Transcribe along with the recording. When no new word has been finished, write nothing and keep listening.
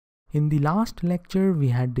In the last lecture, we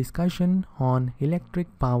had discussion on electric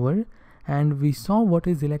power, and we saw what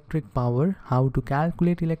is electric power, how to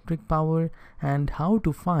calculate electric power, and how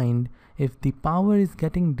to find if the power is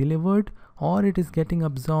getting delivered or it is getting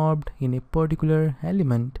absorbed in a particular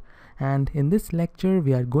element. And in this lecture,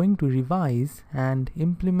 we are going to revise and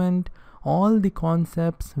implement all the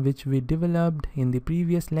concepts which we developed in the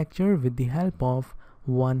previous lecture with the help of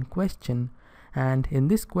one question. And in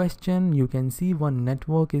this question, you can see one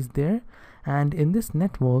network is there, and in this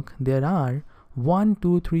network there are 1,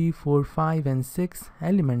 2, 3, 4, 5 and 6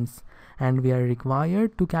 elements, and we are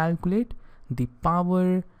required to calculate the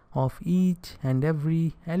power of each and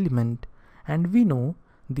every element. And we know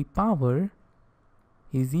the power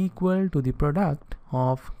is equal to the product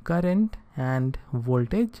of current and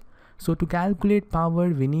voltage. So to calculate power,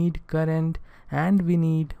 we need current and we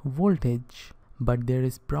need voltage. But there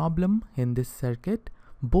is problem in this circuit.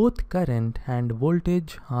 Both current and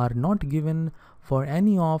voltage are not given for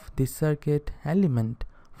any of the circuit element.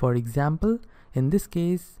 For example, in this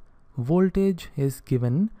case, voltage is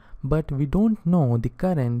given, but we don't know the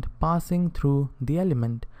current passing through the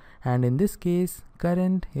element. And in this case,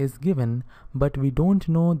 current is given, but we don't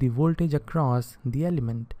know the voltage across the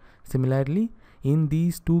element. Similarly, in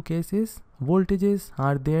these two cases, voltages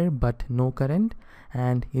are there but no current,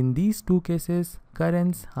 and in these two cases,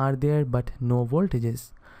 currents are there but no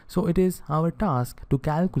voltages. So it is our task to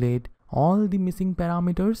calculate all the missing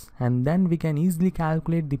parameters, and then we can easily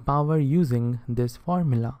calculate the power using this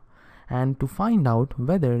formula. And to find out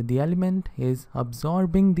whether the element is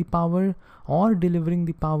absorbing the power or delivering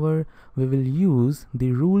the power, we will use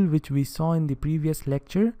the rule which we saw in the previous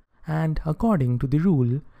lecture. And according to the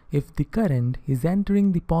rule, if the current is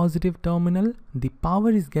entering the positive terminal, the power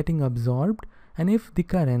is getting absorbed, and if the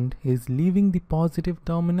current is leaving the positive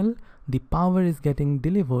terminal, the power is getting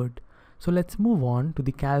delivered. So let's move on to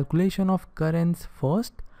the calculation of currents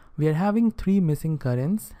first. We are having 3 missing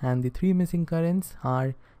currents, and the 3 missing currents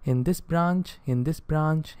are in this branch, in this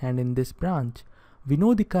branch, and in this branch. We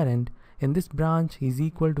know the current in this branch is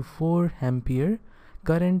equal to 4 ampere.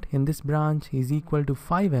 Current in this branch is equal to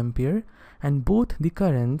 5 ampere, and both the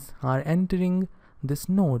currents are entering this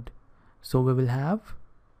node. So we will have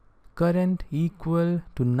current equal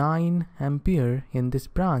to 9 ampere in this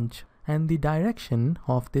branch, and the direction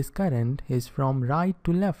of this current is from right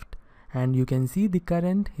to left, and you can see the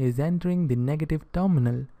current is entering the negative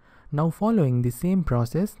terminal. Now following the same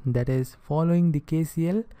process, that is following the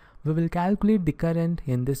KCL, we will calculate the current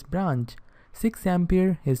in this branch. 6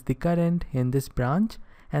 ampere is the current in this branch,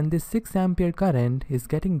 and this 6 ampere current is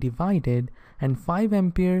getting divided, and 5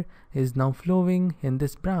 ampere is now flowing in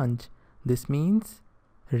this branch. This means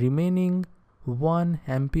remaining 1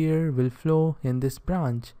 ampere will flow in this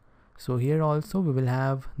branch. So here also we will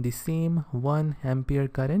have the same 1 ampere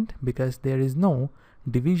current because there is no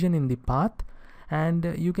division in the path.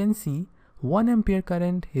 And you can see 1 ampere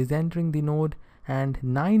current is entering the node, and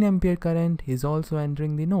 9 ampere current is also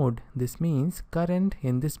entering the node. This means current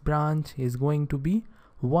in this branch is going to be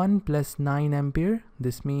 1 plus 9 ampere.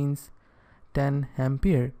 This means 10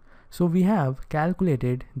 ampere. So we have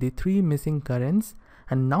calculated the 3 missing currents,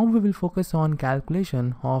 and now we will focus on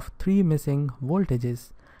calculation of 3 missing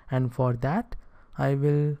voltages. And for that, I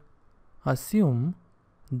will assume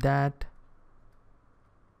that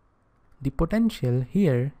the potential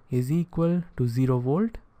here is equal to 0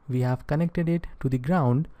 volt. We have connected it to the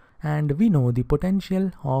ground, and we know the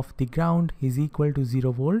potential of the ground is equal to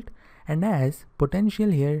 0 volt. And as potential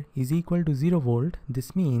here is equal to 0 volt,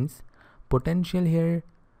 this means potential here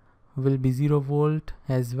will be 0 volt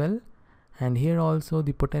as well, and here also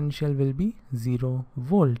the potential will be 0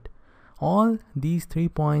 volt. All these 3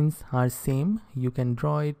 points are same. You can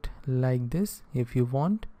draw it like this if you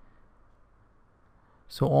want.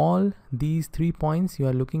 So all these 3 points you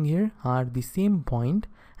are looking here are the same point,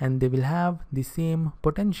 and they will have the same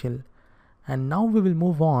potential. And now we will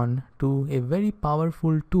move on to a very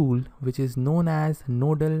powerful tool which is known as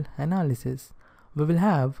nodal analysis. We will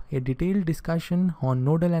have a detailed discussion on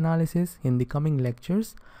nodal analysis in the coming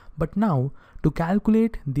lectures, but now to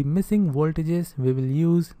calculate the missing voltages we will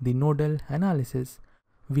use the nodal analysis.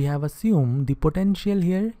 We have assumed the potential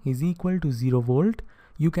here is equal to 0 volt.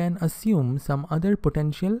 You can assume some other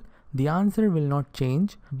potential. The answer will not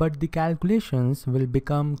change, but the calculations will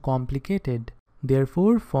become complicated.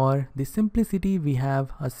 Therefore, for the simplicity, we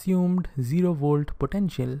have assumed 0 volt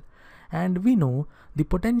potential, and we know the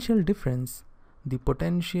potential difference. The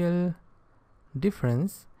potential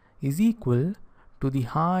difference is equal to the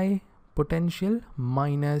high potential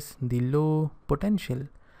minus the low potential.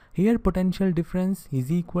 Here potential difference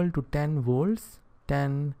is equal to 10 volts,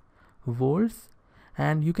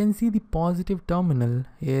 and you can see the positive terminal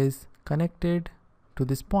is connected to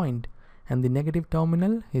this point and the negative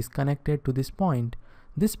terminal is connected to this point.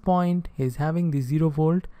 This point is having the 0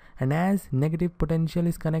 volt, and as negative potential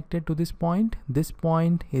is connected to this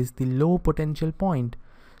point is the low potential point.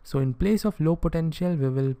 So in place of low potential we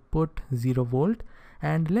will put 0 volt,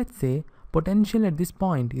 and let's say potential at this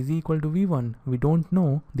point is equal to V1. We don't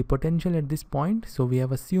know the potential at this point, so we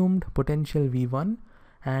have assumed potential V1,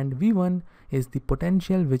 and V1 is the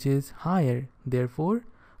potential which is higher. Therefore,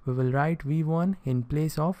 we will write V1 in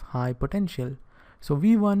place of high potential. So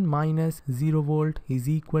V1 minus 0 volt is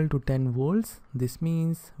equal to 10 volts. This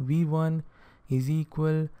means V1 is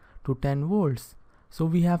equal to 10 volts. So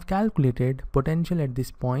we have calculated potential at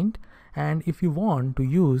this point, and if you want to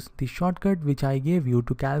use the shortcut which I gave you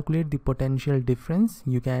to calculate the potential difference,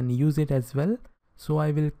 you can use it as well. So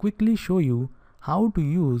I will quickly show you how to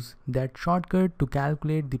use that shortcut to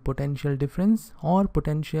calculate the potential difference or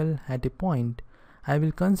potential at a point. I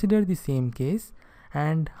will consider the same case,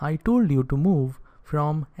 and I told you to move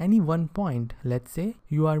from any one point. Let's say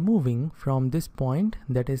you are moving from this point,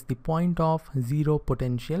 that is the point of 0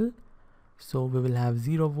 potential. So we will have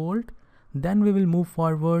 0 volt. Then we will move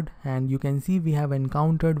forward, and you can see we have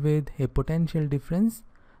encountered with a potential difference.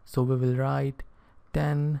 So we will write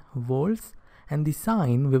 10 volts, and the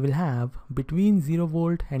sign we will have between 0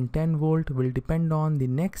 volt and 10 volt will depend on the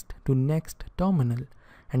next to next terminal,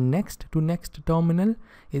 and next to next terminal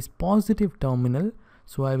is positive terminal.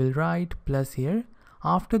 So I will write plus here.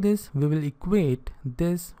 After this we will equate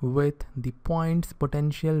this with the point's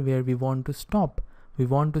potential where we want to stop. We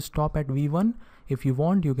want to stop at V1. If you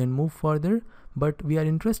want, you can move further, but we are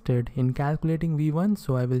interested in calculating V1,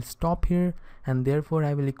 so I will stop here, and therefore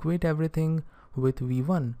I will equate everything with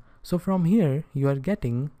V1. So from here you are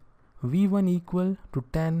getting V1 equal to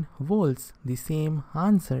 10 volts, the same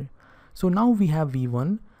answer. So now we have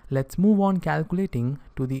V1. Let's move on calculating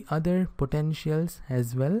to the other potentials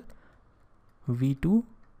as well. V2,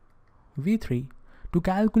 V3. To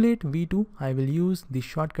calculate V2, I will use the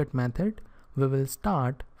shortcut method. We will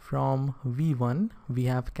start from V1. We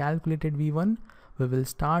have calculated V1. We will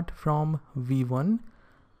start from V1.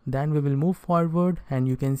 Then we will move forward, and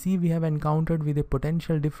you can see we have encountered with a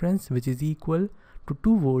potential difference which is equal to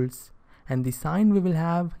 2 volts. And the sign we will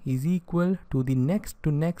have is equal to the next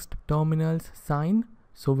to next terminals sign.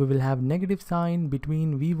 So we will have negative sign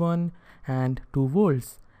between V1 and 2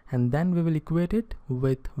 volts. And then we will equate it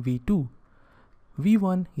with V2.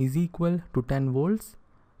 V1 is equal to 10 volts.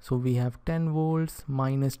 So we have 10 volts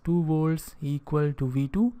minus 2 volts equal to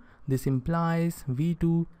V2. This implies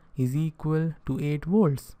V2 is equal to 8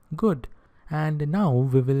 volts. Good. And now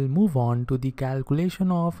we will move on to the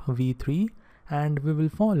calculation of V3, and we will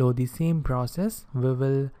follow the same process. We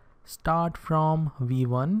will start from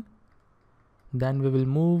V1. Then we will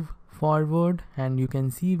move forward, and you can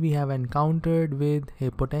see we have encountered with a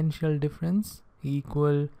potential difference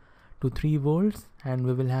equal to 3 volts, and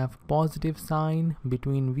we will have positive sign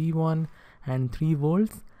between V1 and 3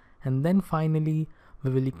 volts, and then finally we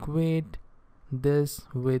will equate this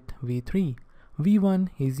with V3. V1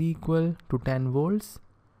 is equal to 10 volts,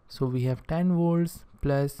 so we have 10 volts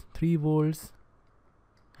plus 3 volts,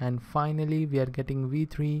 and finally we are getting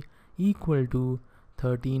V3 equal to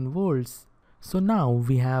 13 volts. So now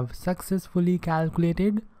we have successfully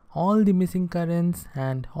calculated all the missing currents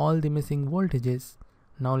and all the missing voltages.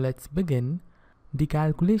 Now let's begin the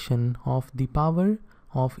calculation of the power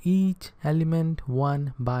of each element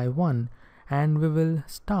one by one, and we will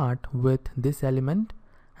start with this element,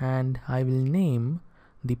 and I will name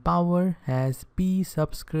the power as P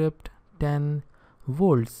subscript 10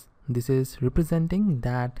 volts. This is representing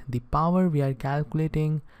that the power we are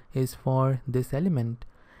calculating is for this element,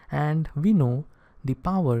 and we know the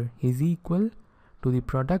power is equal to the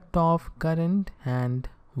product of current and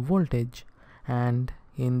voltage, and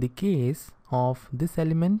in the case of this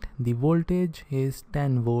element the voltage is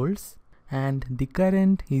 10 volts and the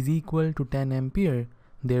current is equal to 10 ampere.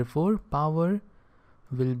 Therefore power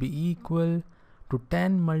will be equal to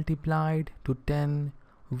 10 multiplied to 10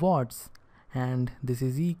 watts, and this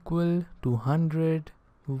is equal to 100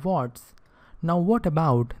 watts. Now what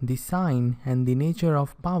about the sign and the nature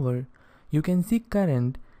of power? You can see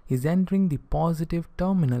current is entering the positive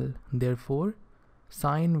terminal, therefore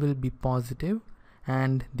sign will be positive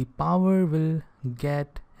and the power will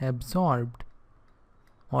get absorbed.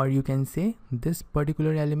 Or you can say this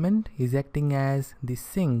particular element is acting as the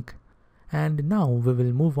sink. And now we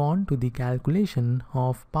will move on to the calculation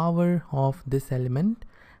of power of this element,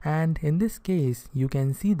 and in this case you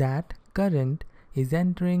can see that current is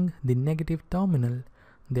entering the negative terminal,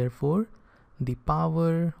 therefore the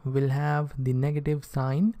power will have the negative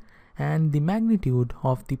sign, and the magnitude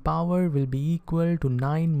of the power will be equal to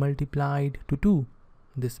 9 multiplied to 2.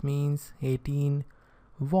 This means 18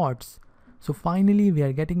 watts. So finally we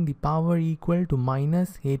are getting the power equal to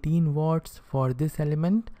minus 18 watts for this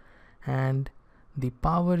element, and the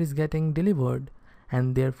power is getting delivered,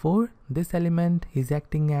 and therefore this element is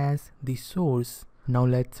acting as the source. Now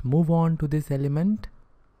let's move on to this element,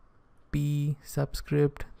 P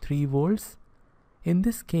subscript 3 volts. In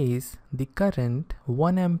this case, the current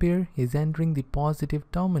 1 ampere is entering the positive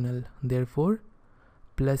terminal, therefore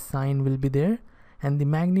plus sign will be there, and the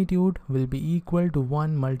magnitude will be equal to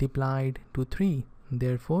 1 multiplied to 3,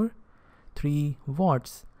 therefore 3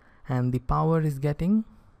 watts, and the power is getting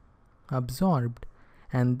absorbed,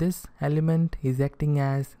 and this element is acting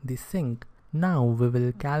as the sink. Now we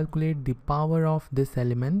will calculate the power of this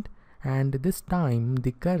element, and this time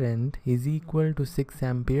the current is equal to 6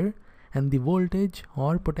 ampere, and the voltage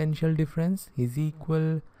or potential difference is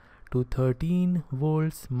equal to 13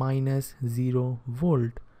 volts minus 0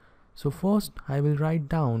 volt. So first I will write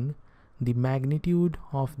down the magnitude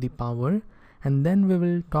of the power, and then we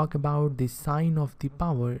will talk about the sign of the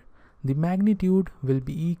power. The magnitude will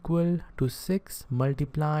be equal to 6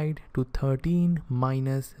 multiplied to 13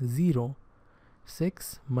 minus 0.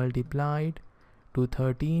 6 multiplied to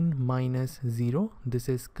 13 minus 0. This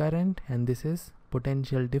is current and this is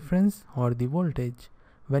potential difference or the voltage.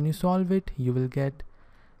 When you solve it, you will get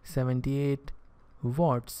 78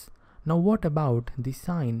 watts. Now what about the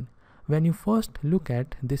sign? When you first look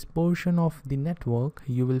at this portion of the network,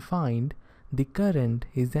 you will find the current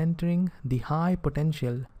is entering the high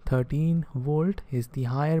potential. 13 volt is the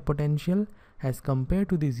higher potential as compared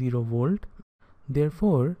to the 0 volt.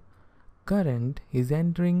 Therefore, current is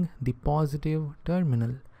entering the positive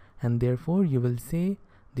terminal, and therefore you will say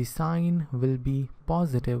the sign will be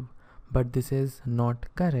positive, but this is not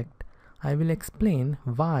correct. I will explain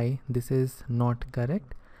why this is not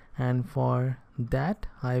correct, and for that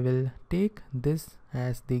I will take this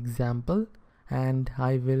as the example and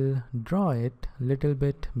I will draw it little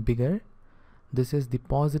bit bigger. This is the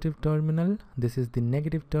positive terminal, this is the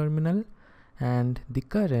negative terminal, and the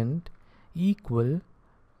current equal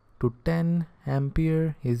to 10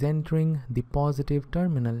 ampere is entering the positive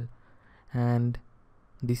terminal, and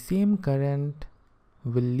the same current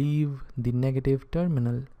will leave the negative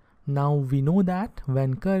terminal. Now we know that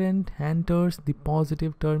when current enters the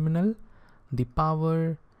positive terminal, the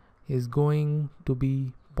power is going to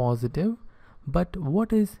be positive. But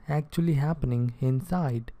what is actually happening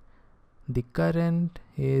inside? The current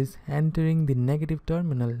is entering the negative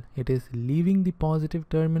terminal. It is leaving the positive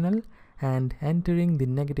terminal and entering the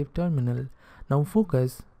negative terminal. Now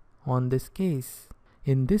focus on this case.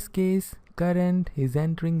 In this case, current is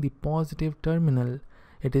entering the positive terminal.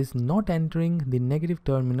 It is not entering the negative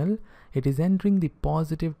terminal. It is entering the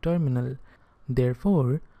positive terminal.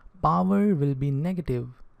 Therefore, power will be negative.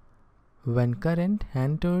 When current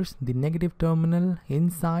enters the negative terminal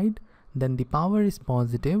inside, then the power is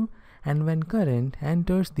positive, and when current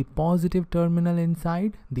enters the positive terminal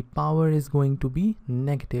inside, the power is going to be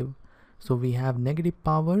negative. So we have negative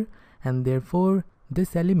power, and therefore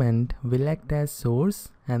this element will act as source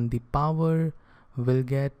and the power will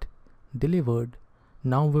get delivered.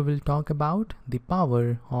 Now we will talk about the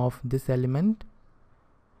power of this element.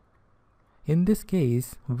 In this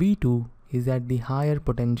case, V2 is at the higher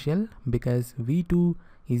potential because V2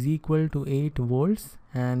 is equal to 8 volts,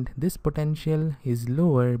 and this potential is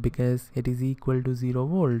lower because it is equal to 0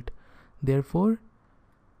 volt. Therefore,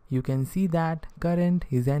 you can see that current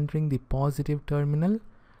is entering the positive terminal.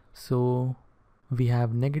 So we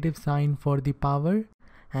have negative sign for the power,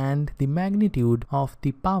 and the magnitude of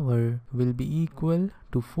the power will be equal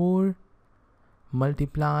to 4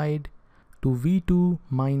 multiplied to V2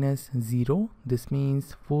 minus 0. This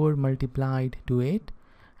means 4 multiplied to 8,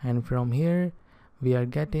 and from here we are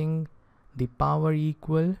getting the power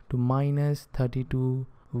equal to minus 32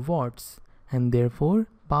 watts, and therefore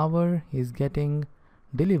power is getting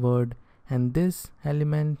delivered, and this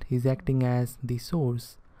element is acting as the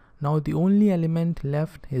source. Now the only element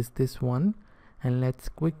left is this one, and let's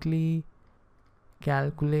quickly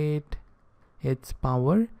calculate its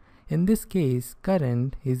power. In this case,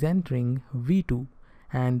 current is entering V2,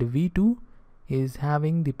 and V2 is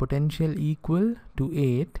having the potential equal to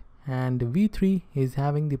 8, and V3 is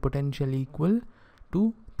having the potential equal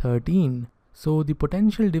to 13. So the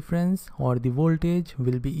potential difference or the voltage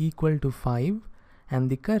will be equal to 5, and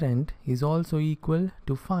the current is also equal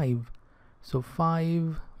to 5. So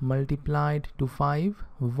 5 multiplied to 5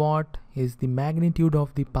 watt is the magnitude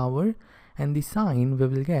of the power, and the sign we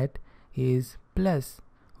will get is plus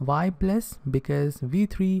Why plus? Because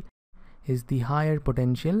V3 is the higher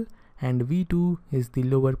potential and V2 is the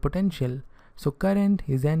lower potential. So current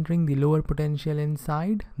is entering the lower potential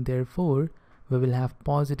inside, therefore we will have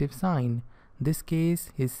positive sign. This case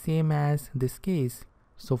is same as this case.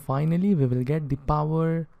 So finally we will get the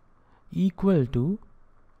power equal to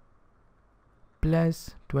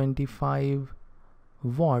plus 25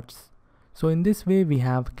 watts. So in this way we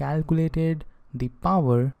have calculated the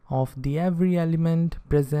power of the every element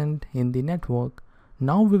present in the network.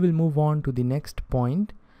 Now we will move on to the next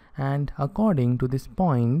point, and according to this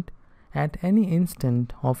point, at any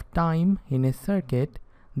instant of time in a circuit,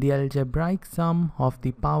 the algebraic sum of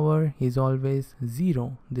the power is always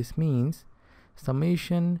 0. This means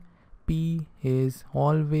summation P is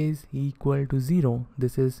always equal to 0.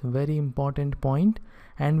 This is very important point,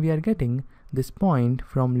 and we are getting this point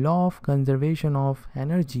from law of conservation of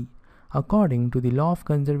energy. According to the law of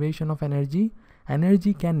conservation of energy,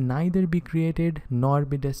 energy can neither be created nor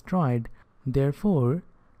be destroyed. Therefore,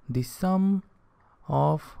 the sum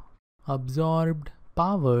of absorbed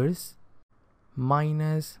powers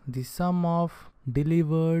minus the sum of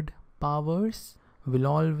delivered powers will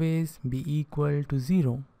always be equal to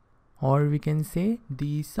 0. Or we can say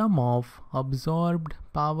the sum of absorbed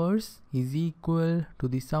powers is equal to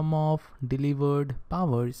the sum of delivered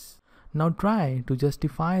powers. Now try to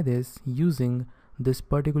justify this using this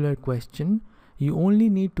particular question. You only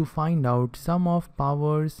need to find out sum of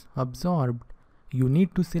powers absorbed. You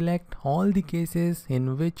need to select all the cases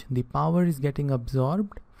in which the power is getting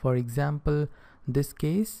absorbed. For example, this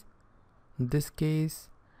case,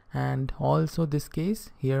 and also this case.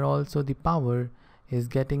 Here also the power is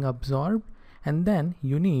getting absorbed, and then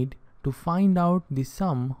you need to find out the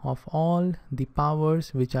sum of all the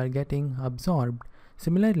powers which are getting absorbed.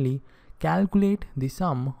 Similarly, calculate the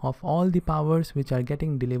sum of all the powers which are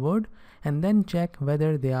getting delivered and then check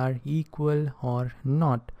whether they are equal or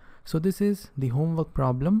not. So this is the homework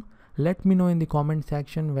problem. Let me know in the comment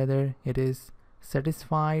section whether it is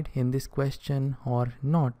satisfied in this question or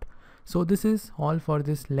not. So this is all for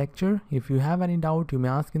this lecture. If you have any doubt, you may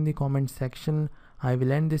ask in the comment section. I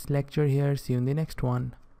will end this lecture here. See you in the next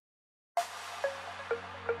one.